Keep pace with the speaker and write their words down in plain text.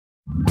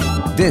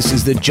This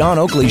is the John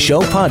Oakley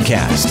Show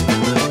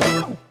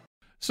podcast.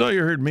 So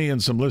you heard me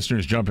and some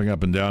listeners jumping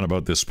up and down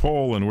about this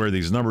poll and where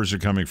these numbers are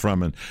coming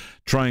from and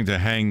trying to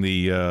hang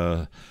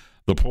the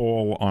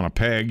poll on a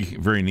peg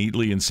very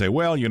neatly and say,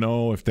 well, you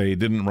know, if they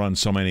didn't run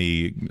so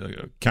many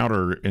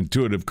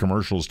counterintuitive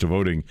commercials to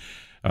voting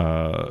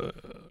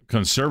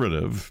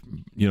conservative,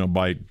 you know,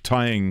 by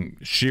tying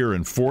Scheer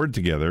and Ford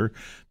together,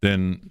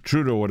 then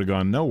Trudeau would have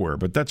gone nowhere.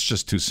 But that's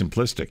just too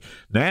simplistic.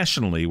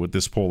 Nationally, what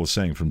this poll is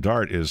saying from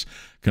DART is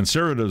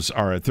conservatives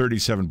are at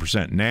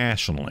 37%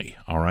 nationally,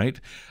 all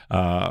right?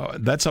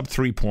 That's up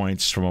 3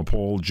 points from a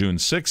poll June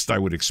 6th. I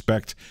would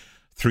expect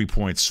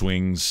 3-point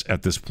swings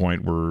at this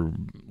point. We're,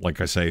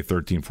 like I say,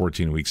 13,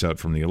 14 weeks out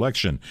from the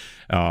election.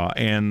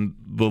 And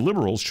the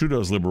Liberals,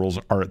 Trudeau's Liberals,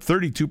 are at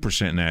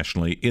 32%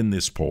 nationally in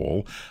this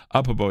poll,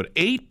 up about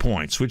 8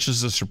 points, which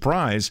is a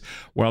surprise,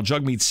 while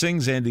Jagmeet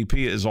Singh's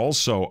NDP is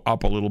also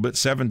up a little bit,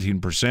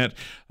 17%.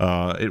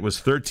 It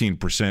was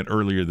 13%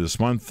 earlier this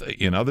month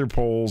in other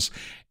polls.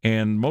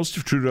 And most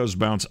of Trudeau's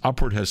bounce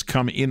upward has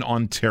come in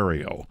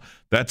Ontario.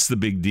 That's the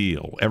big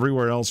deal.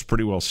 Everywhere else,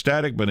 pretty well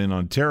static, but in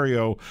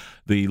Ontario,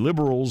 the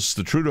Liberals,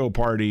 the Trudeau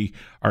Party,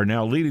 are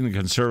now leading the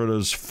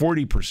Conservatives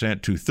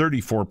 40% to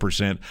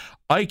 34%.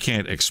 I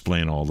can't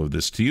explain all of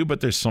this to you, but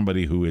there's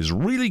somebody who is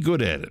really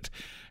good at it.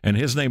 And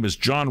his name is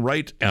John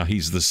Wright.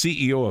 He's the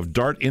CEO of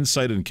DART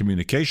Insight and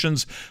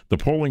Communications, the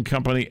polling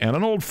company, and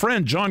an old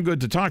friend. John,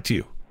 good to talk to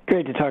you.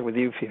 Great to talk with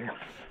you, Peter.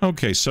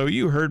 Okay, so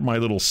you heard my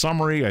little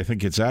summary. I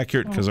think it's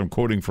accurate because I'm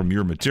quoting from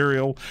your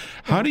material.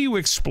 How do you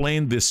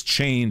explain this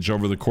change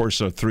over the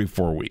course of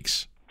 3-4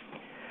 weeks?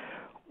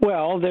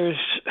 Well, there's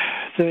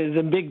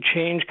the big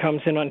change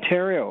comes in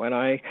Ontario, and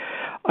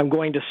I'm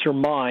going to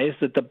surmise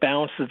that the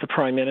bounce that the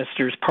Prime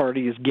Minister's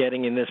party is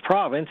getting in this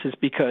province is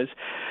because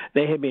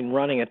they have been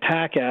running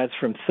attack ads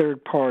from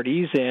third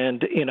parties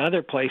and in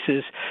other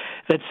places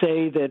that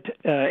say that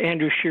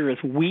Andrew Scheer is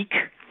weak,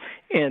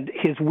 and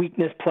his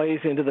weakness plays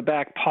into the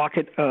back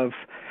pocket of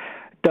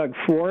Doug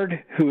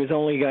Ford, who has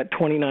only got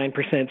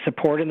 29%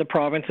 support in the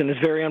province and is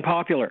very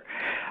unpopular.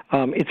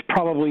 It's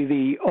probably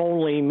the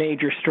only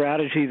major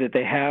strategy that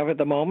they have at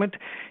the moment.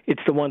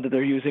 It's the one that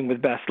they're using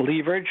with best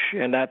leverage,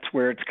 and that's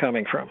where it's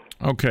coming from.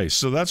 Okay,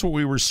 so that's what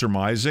we were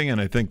surmising, and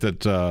I think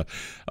that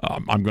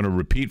I'm going to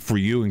repeat for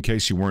you in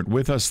case you weren't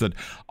with us that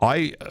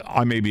I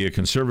may be a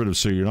conservative,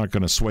 so you're not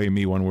going to sway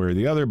me one way or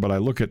the other, but I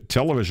look at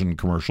television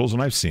commercials,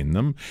 and I've seen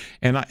them,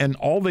 and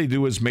all they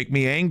do is make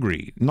me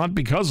angry, not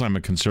because I'm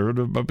a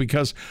conservative, but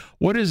because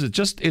what is it?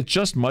 It's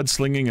just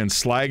mudslinging and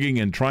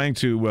slagging and trying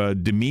to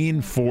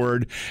demean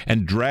Ford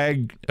and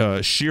drag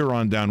Scheer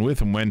on down with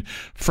him when,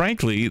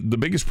 frankly, the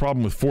biggest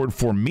problem with Ford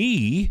for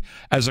me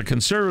as a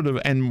conservative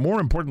and more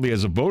importantly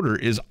as a voter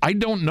is I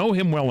don't know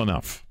him well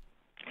enough.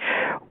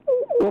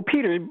 Well,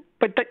 Peter,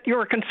 but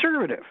you're a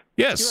conservative.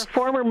 Yes. You're a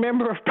former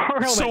member of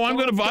Parliament. So I'm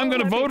going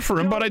to vote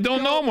for him, but I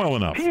don't know him well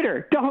enough.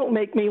 Peter, don't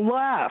make me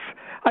laugh.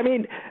 I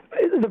mean,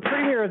 the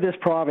premier of this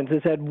province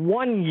has had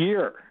 1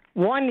 year,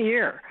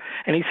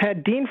 and he's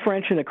had Dean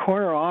French in the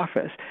corner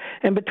office.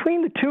 And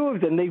between the two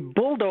of them, they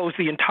bulldozed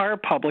the entire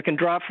public and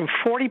dropped from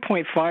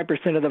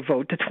 40.5% of the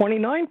vote to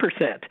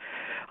 29%.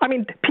 I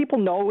mean, people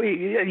know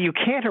you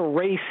can't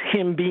erase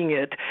him being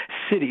at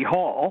City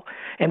Hall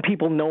and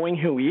people knowing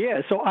who he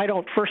is. So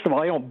first of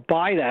all, I don't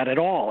buy that at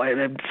all.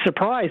 I'm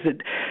surprised that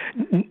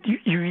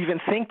you even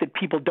think that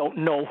people don't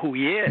know who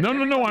he is. No.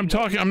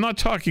 I'm not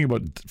talking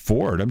about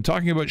Ford. I'm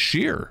talking about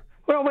Scheer.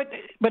 Well,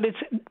 but it's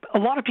a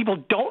lot of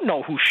people don't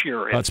know who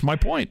Scheer is. That's my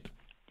point.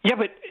 Yeah,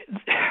 but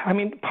I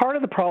mean, part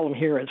of the problem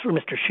here is for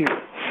Mr. Scheer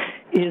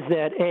is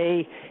that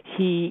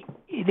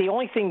the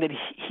only thing that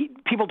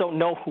people don't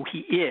know who he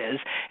is,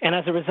 and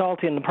as a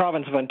result, in the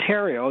province of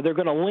Ontario, they're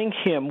going to link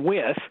him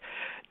with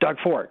Doug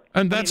Ford.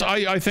 And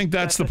I think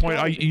that's the point.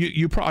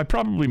 I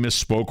probably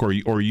misspoke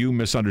or you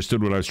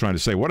misunderstood what I was trying to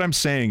say. What I'm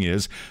saying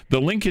is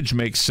the linkage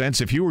makes sense.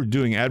 If you were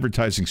doing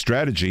advertising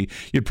strategy,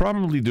 you'd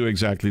probably do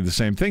exactly the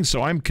same thing.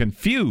 So I'm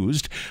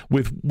confused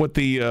with what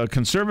the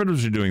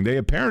Conservatives are doing. They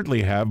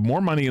apparently have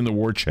more money in the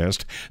war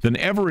chest than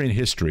ever in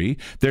history.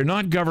 They're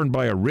not governed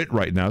by a writ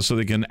right now, so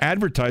they can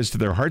advertise to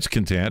their heart's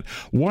content.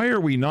 Why are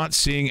we not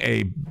seeing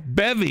a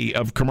bevy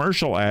of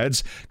commercial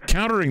ads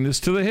countering this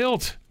to the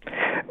hilt?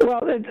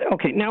 Well,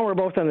 okay, now we're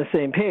both on the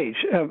same page.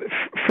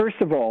 First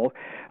of all,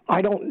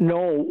 I don't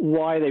know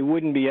why they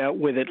wouldn't be out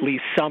with at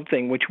least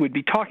something which would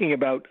be talking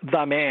about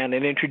the man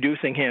and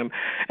introducing him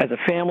as a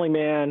family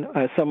man,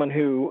 as someone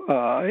who,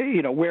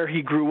 where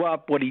he grew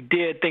up, what he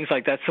did, things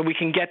like that, so we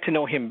can get to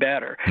know him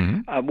better.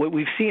 Mm-hmm. What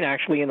we've seen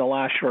actually in the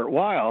last short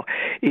while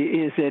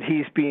is that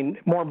he's been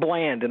more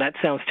bland, and that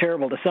sounds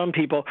terrible to some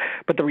people,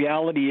 but the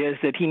reality is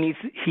that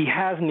he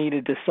has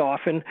needed to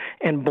soften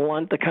and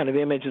blunt the kind of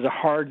image as a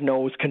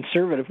hard-nosed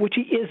conservative, which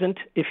he isn't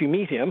if you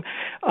meet him.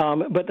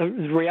 But the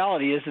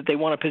reality is that they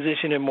want to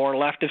position him more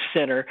left of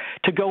center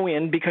to go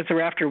in because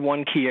they're after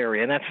one key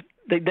area, and that's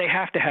they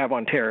have to have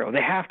Ontario.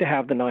 They have to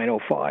have the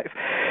 905.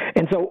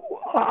 And so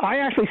I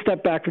actually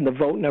stepped back from the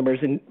vote numbers,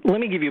 and let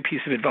me give you a piece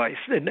of advice,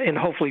 and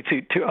hopefully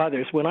to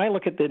others. When I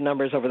look at the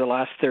numbers over the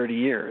last 30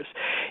 years,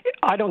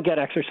 I don't get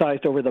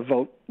exercised over the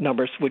vote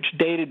numbers, which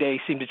day to day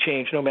seem to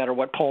change no matter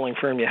what polling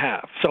firm you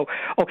have. So,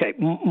 okay,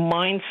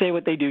 mine say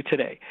what they do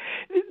today.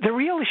 The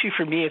real issue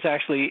for me is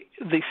actually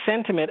the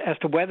sentiment as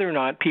to whether or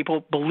not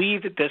people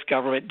believe that this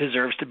government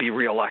deserves to be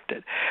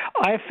reelected.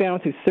 I have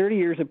found through 30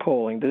 years of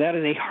polling that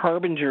is a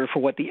harbinger for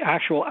what the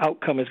actual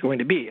outcome is going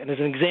to be. And as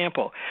an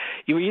example,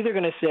 you're either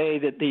going to say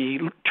that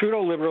the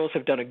Trudeau Liberals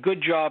have done a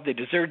good job, they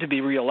deserve to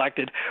be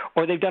reelected,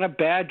 or they've done a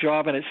bad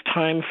job and it's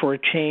time for a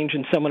change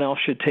and someone else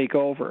should take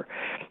over.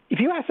 If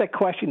you ask that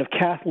question of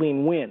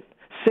Kathleen Wynne,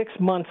 6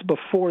 months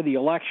before the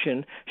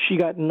election, she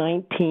got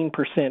 19%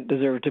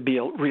 deserved to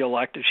be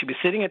reelected. She was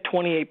sitting at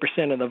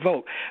 28% of the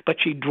vote, but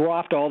she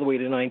dropped all the way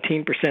to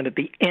 19% at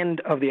the end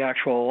of the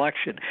actual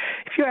election.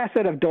 If you ask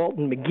that of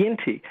Dalton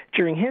McGuinty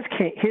during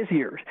his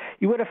years,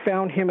 you would have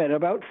found him at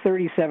about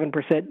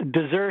 37%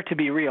 deserved to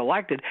be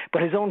reelected,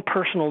 but his own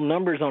personal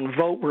numbers on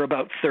vote were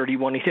about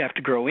 31. He'd have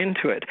to grow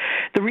into it.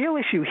 The real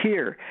issue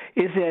here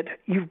is that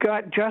you've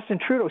got Justin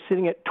Trudeau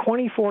sitting at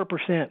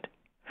 24%.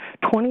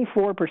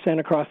 24%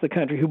 across the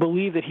country who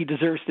believe that he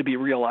deserves to be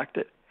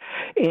reelected.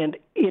 And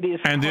it is.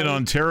 And in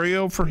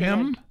Ontario for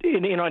him?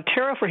 In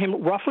Ontario for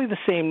him, roughly the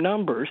same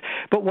numbers.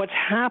 But what's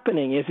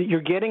happening is that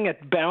you're getting a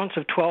bounce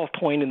of 12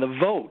 point in the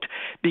vote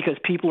because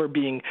people are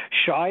being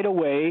shied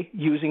away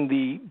using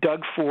the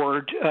Doug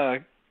Ford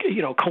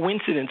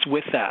coincidence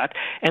with that,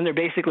 and they're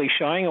basically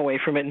shying away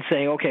from it and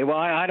saying, okay, well,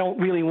 I don't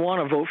really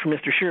want to vote for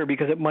Mr. Scheer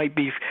because it might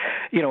be,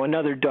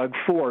 another Doug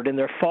Ford, and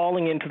they're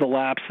falling into the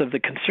laps of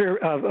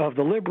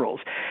the Liberals.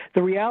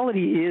 The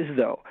reality is,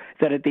 though,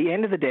 that at the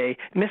end of the day,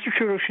 Mr.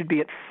 Trudeau should be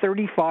at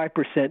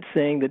 35%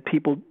 saying that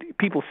people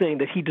saying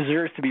that he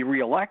deserves to be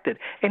reelected,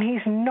 and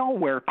he's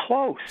nowhere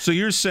close. So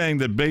you're saying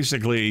that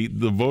basically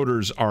the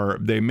voters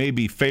they may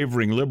be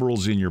favoring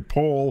Liberals in your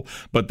poll,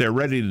 but they're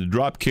ready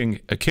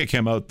to kick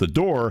him out the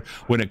door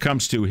when it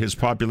comes to his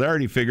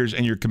popularity figures,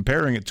 and you're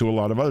comparing it to a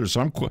lot of others.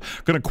 So I'm going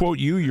to quote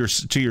you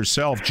to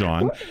yourself,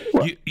 John.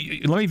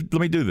 Let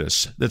me do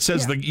this. That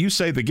says you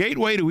say the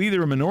gateway to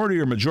either a minority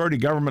or majority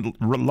government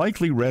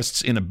likely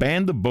rests in a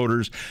band of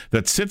voters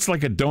that sits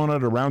like a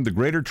donut around the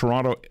Greater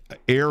Toronto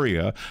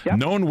area,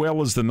 known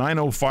well as the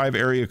 905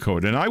 area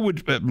code. And I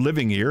would,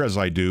 living here as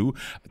I do,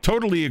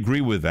 totally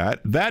agree with that.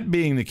 That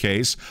being the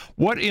case,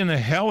 what in the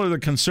hell are the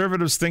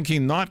Conservatives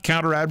thinking not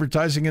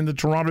counter-advertising in the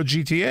Toronto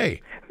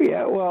GTA?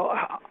 Yeah, well,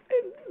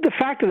 the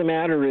fact of the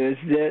matter is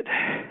that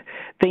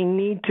they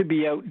need to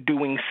be out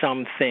doing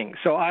some things.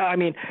 So, I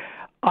mean,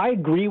 I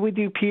agree with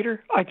you,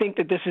 Peter. I think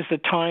that this is the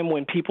time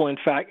when people, in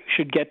fact,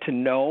 should get to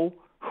know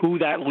who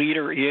that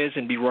leader is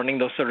and be running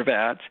those sort of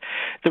ads.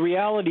 The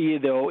reality,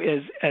 though,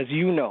 is, as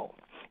you know,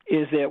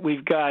 is that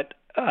we've got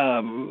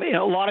a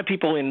lot of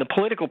people in the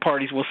political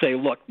parties will say,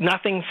 look,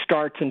 nothing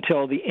starts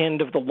until the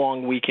end of the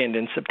long weekend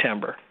in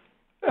September.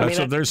 That's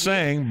what they're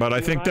saying, but I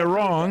think they're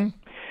wrong.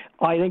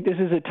 I think this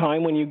is a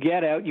time when you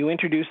get out, you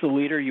introduce the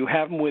leader, you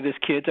have him with his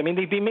kids. I mean,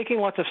 they've been making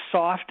lots of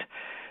soft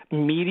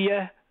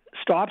media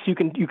stops. You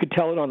could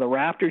tell it on the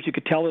Raptors. You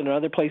could tell it in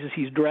other places.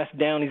 He's dressed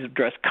down. He's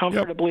dressed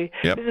comfortably.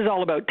 Yep. This is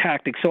all about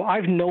tactics. So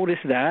I've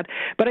noticed that.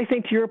 But I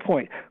think to your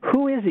point,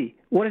 who is he?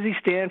 What does he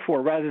stand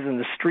for rather than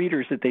the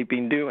streeters that they've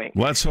been doing?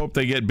 Let's hope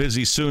they get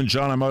busy soon.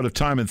 John, I'm out of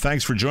time, and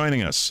thanks for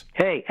joining us.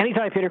 Hey,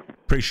 anytime, Peter.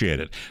 Appreciate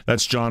it.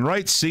 That's John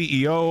Wright,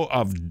 CEO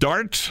of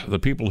DART, the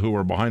people who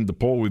are behind the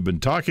poll we've been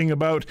talking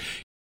about.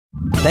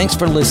 Thanks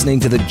for listening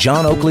to the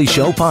John Oakley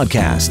Show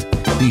podcast.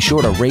 Be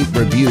sure to rate,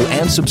 review,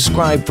 and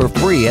subscribe for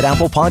free at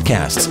Apple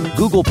Podcasts,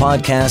 Google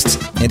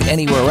Podcasts, and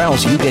anywhere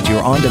else you get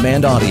your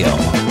on-demand audio.